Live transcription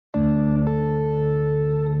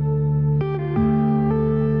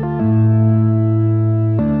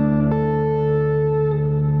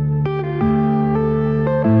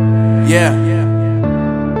Yeah.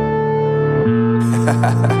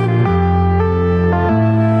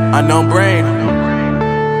 Unknown Brain,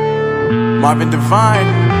 Marvin Divine.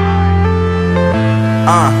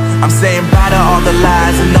 I'm saying bye to all the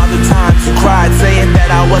lies and all the times you cried, saying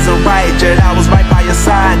that I wasn't right, yet I was right by your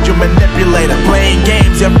side. You manipulator, playing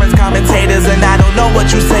games, your friends commentators, and I don't know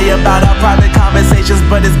what you say about our private conversations,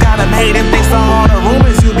 but it's got them hating. Thanks to all the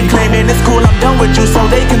rumors you be claiming. It's cool, I'm done with you, so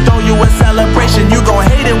they can throw you a celebration. You gon'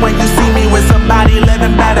 hate it when you see me with somebody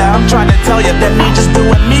living better. I'm trying to tell you that me just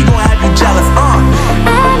doing me gon' have you jealous.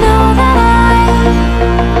 I know that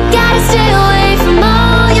I gotta stay away from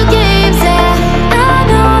all your games, yeah. I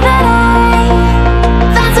know that I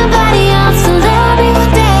found somebody else to love me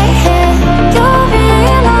one day, yeah. You'll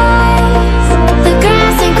realize the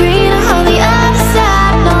grass ain't greener on the other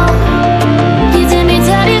side, no. You did me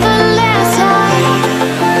dirty for the last time,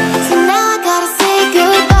 so now I gotta say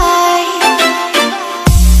goodbye.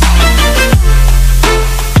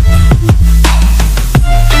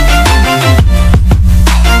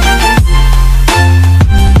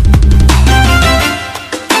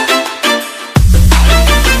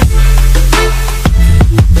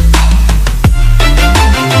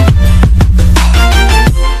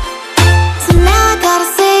 So now I gotta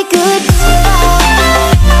say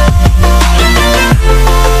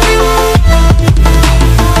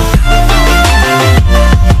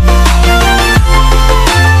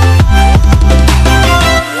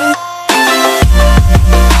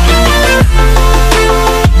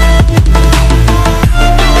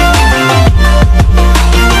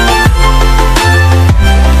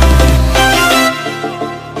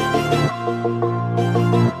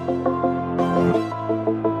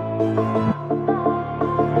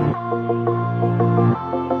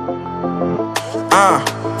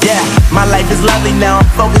Yeah, my life is lovely now, I'm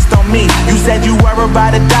focused on me. You said you were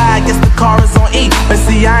about to die, I guess the car is on E. But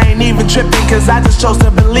see, I ain't even tripping, cause I just chose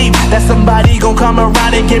to believe that somebody gon' come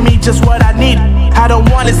around and give me just what I need. I don't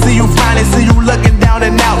wanna see you finding, see you looking down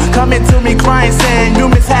and out, coming to me crying, saying you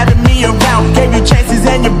miss having me around. Gave you chances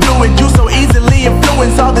and you blew it, you so easily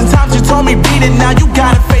influenced. All the times you told me beat it, now you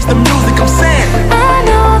gotta face the music. I'm saying I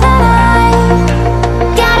know that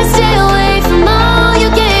I gotta stay away from all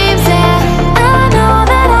your games, yeah. I know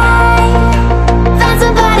that I found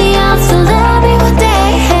somebody else to love me one day,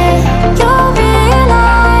 yeah. You'll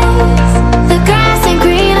realize the grass ain't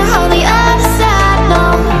greener on the other side, no.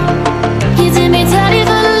 You did me dirty